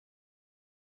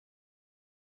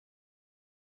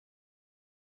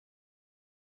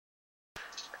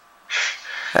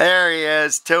There he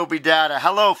is, Toby Data.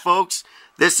 Hello, folks.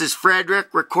 This is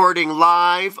Frederick recording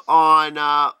live on,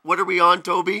 what are we on,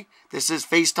 Toby? This is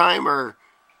FaceTime or?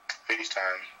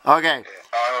 FaceTime. Okay. Yeah.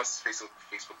 Oh, it's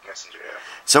Facebook Messenger, yeah.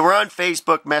 So we're on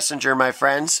Facebook Messenger, my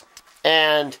friends.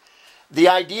 And the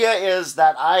idea is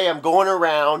that I am going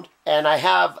around and I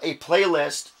have a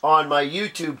playlist on my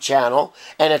YouTube channel,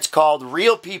 and it's called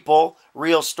Real People,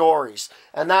 Real Stories.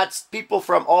 And that's people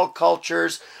from all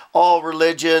cultures, all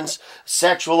religions,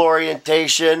 sexual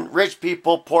orientation, rich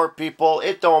people, poor people,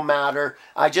 it don't matter.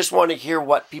 I just want to hear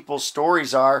what people's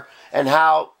stories are and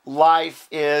how life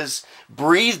is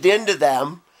breathed into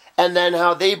them and then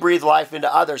how they breathe life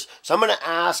into others. So I'm going to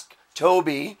ask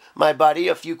Toby, my buddy,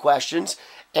 a few questions,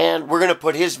 and we're going to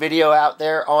put his video out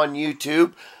there on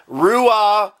YouTube.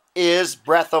 RUAH is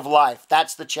Breath of Life.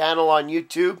 That's the channel on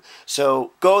YouTube.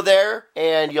 So go there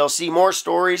and you'll see more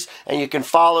stories, and you can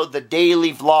follow the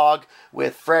daily vlog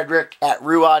with Frederick at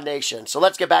RUAH-Nation. So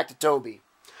let's get back to Toby.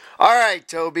 All right,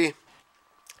 Toby.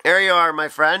 Here you are, my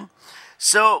friend.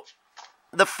 So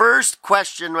the first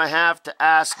question I have to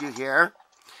ask you here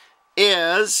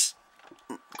is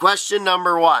question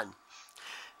number one.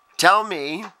 Tell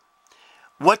me,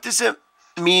 what does it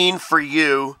mean for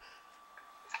you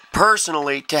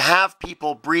personally to have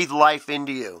people breathe life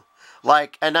into you?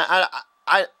 Like, and I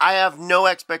have no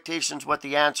expectations what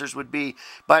the answers would be,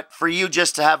 but for you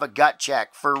just to have a gut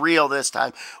check, for real this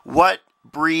time, what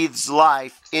breathes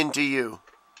life into you?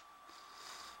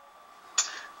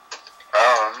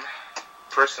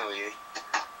 Personally,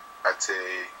 I'd say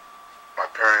my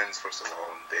parents, first of all,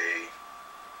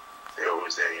 they're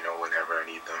always there, you know, whenever I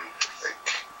need them.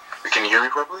 Like, can you hear me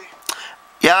properly?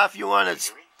 Yeah, if you want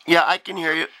to. Yeah, I can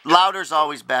hear you. Louder's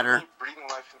always better. Breathing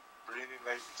life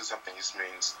into something just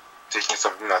means taking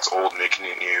something that's old, making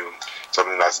it new,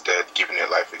 something that's dead, giving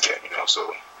it life again, you know.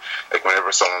 So, like,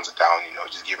 whenever someone's down, you know,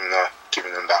 just giving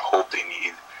them that hope they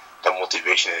need, that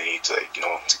motivation they need to, like, you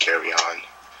know, to carry on.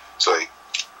 So, like,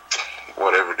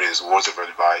 whatever it is, words of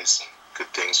advice, good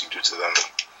things you do to them.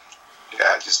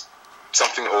 Yeah, just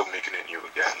something old, making it new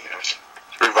again, you know.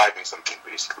 Reviving something,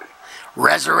 basically.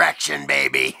 Resurrection,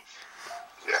 baby.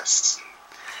 Yes,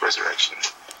 resurrection.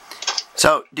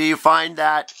 So, do you find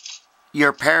that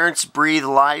your parents breathe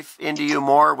life into you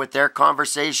more with their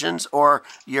conversations, or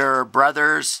your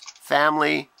brothers,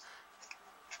 family?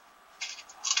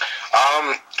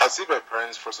 I'd say my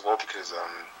parents, first of all, because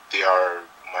they are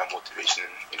my motivation.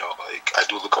 You know, like, I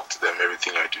do look up to them,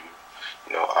 everything I do.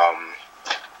 You know,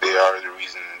 they are the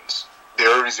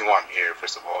reason why I'm here,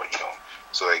 first of all, you know.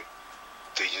 So, like,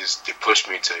 they push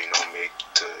me to, you know,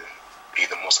 to be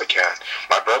the most I can.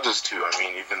 My brothers too, I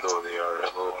mean, even though they are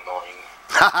a little annoying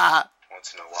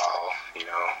once in a while, you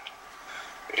know,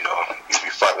 we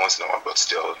fight once in a while, but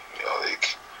still, you know,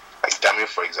 like Damien,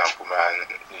 for example, man,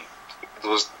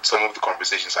 some of the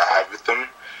conversations I have with them,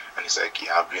 and it's like,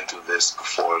 yeah, I've been through this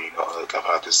before, you know, like, I've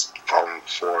had this problem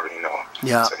before, you know.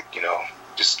 Yeah. It's like, you know,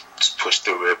 just push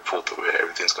through it, pull through it,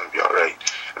 everything's gonna be alright.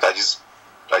 And that just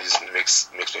makes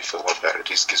me feel a lot better. It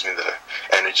just gives me the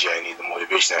energy I need, the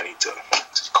motivation I need to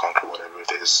conquer whatever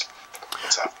it is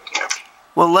that's happening. Yeah.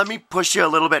 Well, let me push you a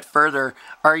little bit further.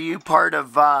 Are you part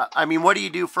of, I mean, what do you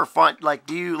do for fun? Like,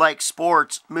 do you like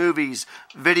sports, movies,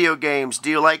 video games? Do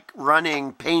you like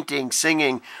running, painting,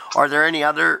 singing? Are there any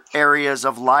other areas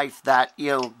of life that,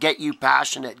 you know, get you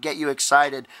passionate, get you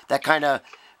excited, that kind of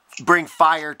bring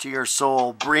fire to your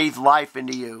soul, breathe life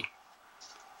into you?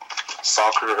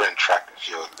 Soccer and track and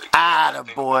field. Like,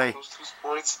 attaboy. Those two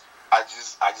sports, I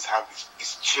just have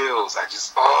these chills.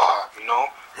 You know,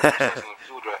 I'm on the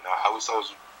field right now. I wish I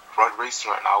was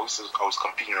racing right now. I wish I was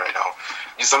competing right now.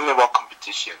 There's something about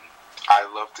competition. I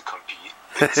love to compete.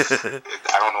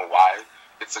 I don't know why.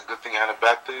 It's a good thing and a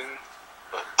bad thing,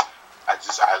 but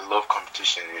I love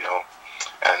competition, you know.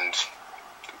 And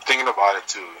thinking about it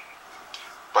too,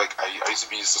 like, I used to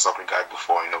be just a soccer guy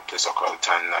before, you know, play soccer all the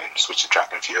time, and I switched to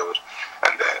track and field.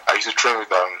 And then I used to train with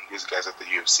these guys at the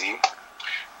UFC.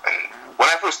 And when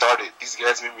I first started, these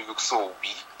guys made me look so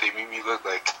weak. They made me look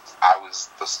like I was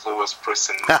the slowest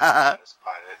person on this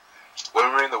planet. When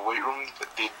we were in the weight room,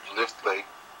 they lift, like,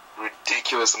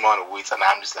 ridiculous amount of weights, and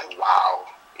I'm just like, wow,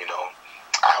 you know.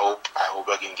 I hope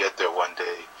I can get there one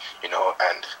day, you know.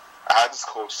 And I had this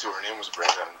coach too. Her name was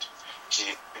Brenda, and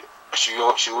she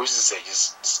always used to say,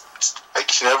 just like,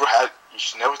 she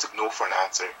never took no for an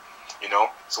answer, you know.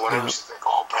 So whenever she's like,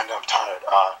 oh, Brenda, I'm tired,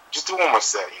 just do one more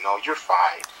set, you know, you're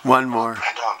fine. One more.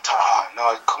 Brenda, I'm tired.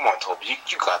 No, come on, Toby,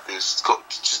 you got this.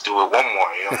 Just do it one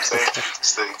more, you know what I'm saying?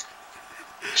 It's like,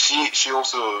 she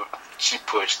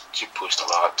pushed a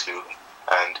lot too.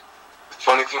 And the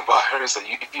funny thing about her is that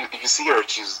if you see her,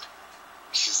 she's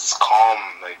she's this calm,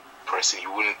 like, person.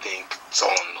 You wouldn't think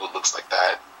someone who looks like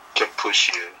that can push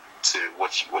you to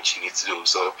what you need to do.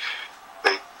 So,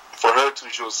 like, for her too,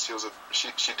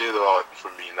 she did a lot for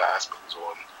me in that aspect as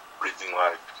well. Breathing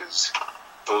Life, because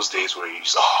those days where you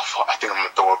just, oh fuck, I think I'm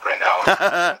gonna throw up right now.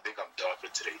 I think I'm done for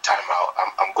today. Time out.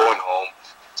 I'm going home.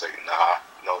 It's like, nah,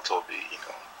 no, Tobi, you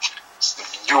know,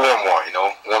 do one more, you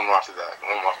know, one more after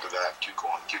that, keep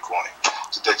going.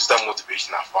 So that's that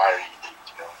motivation, that fire you need,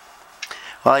 you know.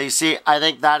 Well, you see, I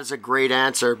think that is a great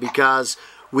answer, because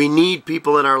we need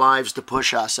people in our lives to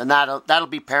push us, and that'll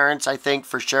be parents, I think,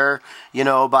 for sure, you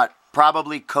know, but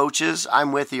probably coaches.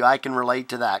 I'm with you. I can relate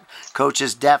to that.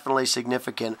 Coaches, definitely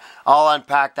significant. I'll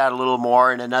unpack that a little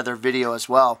more in another video as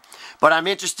well. But I'm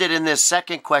interested in this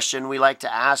second question we like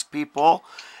to ask people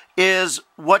is,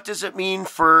 what does it mean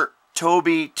for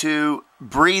Tobi to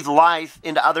breathe life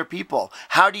into other people?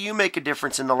 How do you make a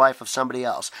difference in the life of somebody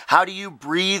else? How do you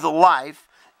breathe life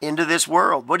into this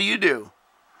world? What do you do?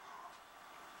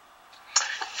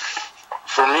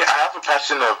 For me, I have a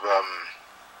passion of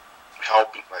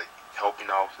helping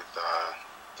out with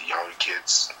the younger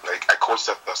kids. Like, I coached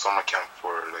at the summer camp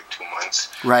for like 2 months.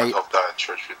 Right. I helped out at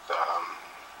church with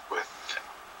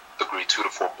the grade 2 to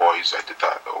 4 boys. I did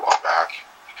that a while back.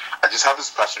 I just have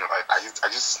this passion.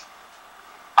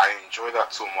 I enjoy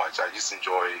that so much. I just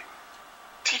enjoy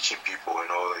teaching people, you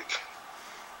know, like,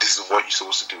 this is what you're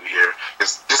supposed to do here.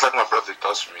 It's just like my brother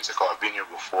does for me. It's like, oh, I've been here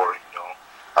before, you know,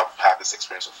 I've had this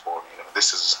experience before, you know,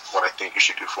 this is what I think you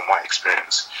should do from my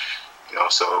experience, you know.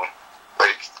 So,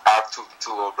 like, I have two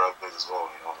little brothers as well,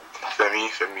 you know.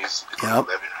 Femi's 11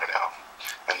 right now,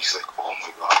 and he's like, oh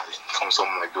my god, he comes home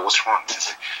like, what's wrong? He's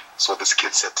like, so this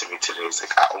kid said to me today, it's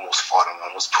like, I almost fought him, I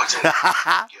almost punched him.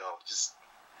 Yo, just,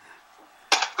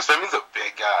 because Femi's a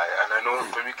big guy, and I know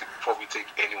Femi could probably take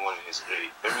anyone in his grade.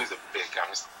 Femi's a big guy.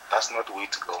 That's not the way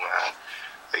to go, man.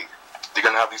 Like, you're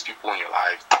gonna have these people in your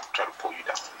life try to pull you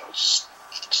down. You know, just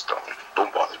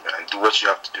don't bother, man. Do what you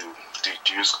have to do.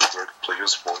 Do your schoolwork, play your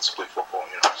sports, play football.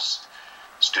 You know, just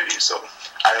do it. So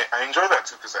I enjoy that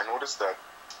too, because I noticed that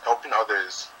helping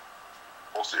others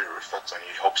also reflects on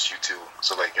you, helps you too.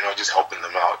 So, like, you know, just helping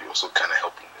them out, you're also kind of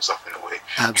helping yourself in a way.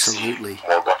 Absolutely. You see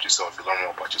more about yourself. You learn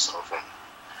more about yourself from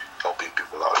helping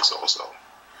people out as well. So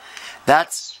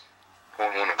that's one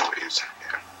of the ways.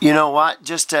 Yeah. You know what?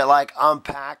 Just to like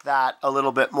unpack that a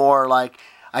little bit more, like,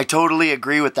 I totally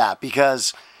agree with that,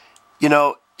 because, you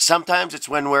know, sometimes it's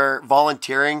when we're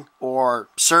volunteering or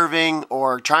serving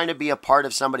or trying to be a part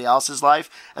of somebody else's life.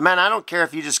 And man, I don't care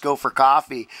if you just go for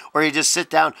coffee or you just sit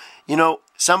down. You know,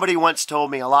 somebody once told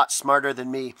me, a lot smarter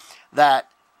than me, that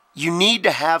you need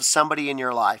to have somebody in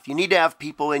your life. You need to have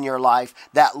people in your life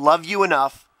that love you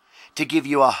enough to give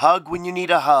you a hug when you need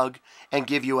a hug and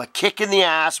give you a kick in the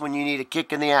ass when you need a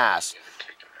kick in the ass.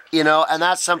 You know, and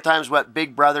that's sometimes what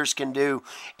big brothers can do.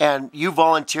 And you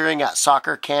volunteering at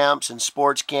soccer camps and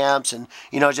sports camps and,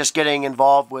 you know, just getting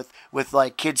involved with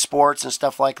like kids sports and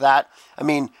stuff like that. I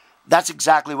mean, that's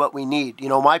exactly what we need. You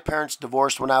know, my parents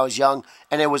divorced when I was young,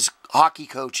 and it was hockey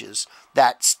coaches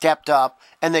that stepped up,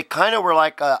 and they kind of were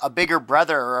like a bigger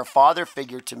brother or a father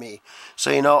figure to me.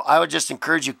 So, you know, I would just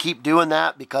encourage you, keep doing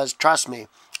that, because trust me,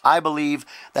 I believe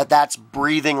that that's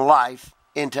breathing life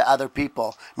into other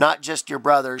people, not just your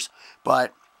brothers,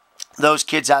 but those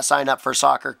kids that sign up for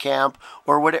soccer camp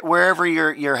or wherever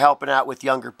you're helping out with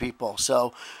younger people.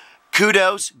 So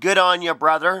kudos, good on you,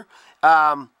 brother.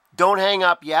 Don't hang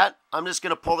up yet. I'm just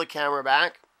going to pull the camera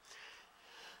back.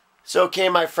 So, okay,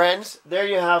 my friends, there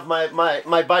you have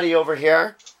my buddy over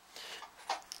here,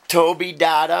 Tobi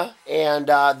Dada, and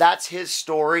that's his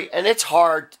story. And it's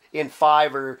hard in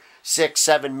 5 or 6,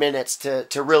 7 minutes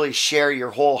to really share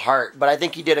your whole heart. But I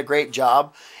think he did a great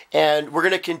job. And we're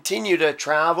going to continue to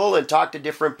travel and talk to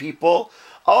different people,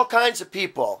 all kinds of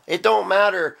people. It don't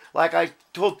matter. Like I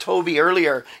told Tobi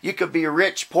earlier, you could be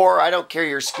rich, poor. I don't care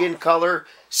your skin color,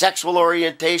 sexual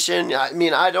orientation. I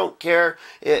mean, I don't care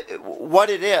what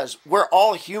it is. We're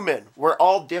all human. We're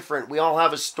all different. We all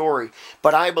have a story.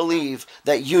 But I believe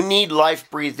that you need life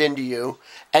breathed into you,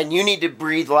 and you need to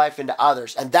breathe life into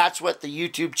others. And that's what the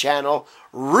YouTube channel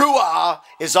RUAH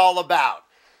is all about.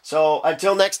 So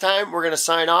until next time, we're going to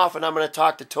sign off, and I'm going to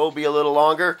talk to Tobi a little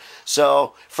longer.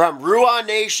 So from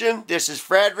RUAH-Nation, this is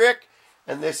Frederick,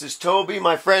 and this is Tobi,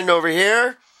 my friend over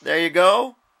here. There you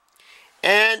go.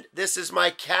 And this is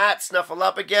my cat,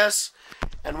 Snuffleupagus.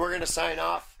 And we're going to sign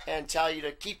off and tell you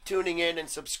to keep tuning in and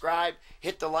subscribe.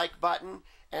 Hit the like button.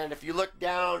 And if you look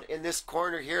down in this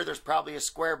corner here, there's probably a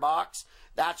square box.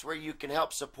 That's where you can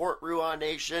help support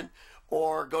RUAH-Nation,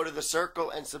 or go to the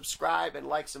circle and subscribe and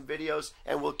like some videos,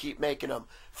 and we'll keep making them.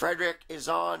 Frederick is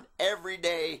on every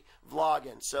day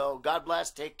vlogging. So God bless,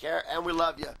 take care, and we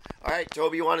love you. All right,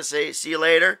 Tobi, you want to say see you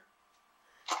later?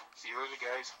 See you later,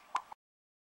 guys.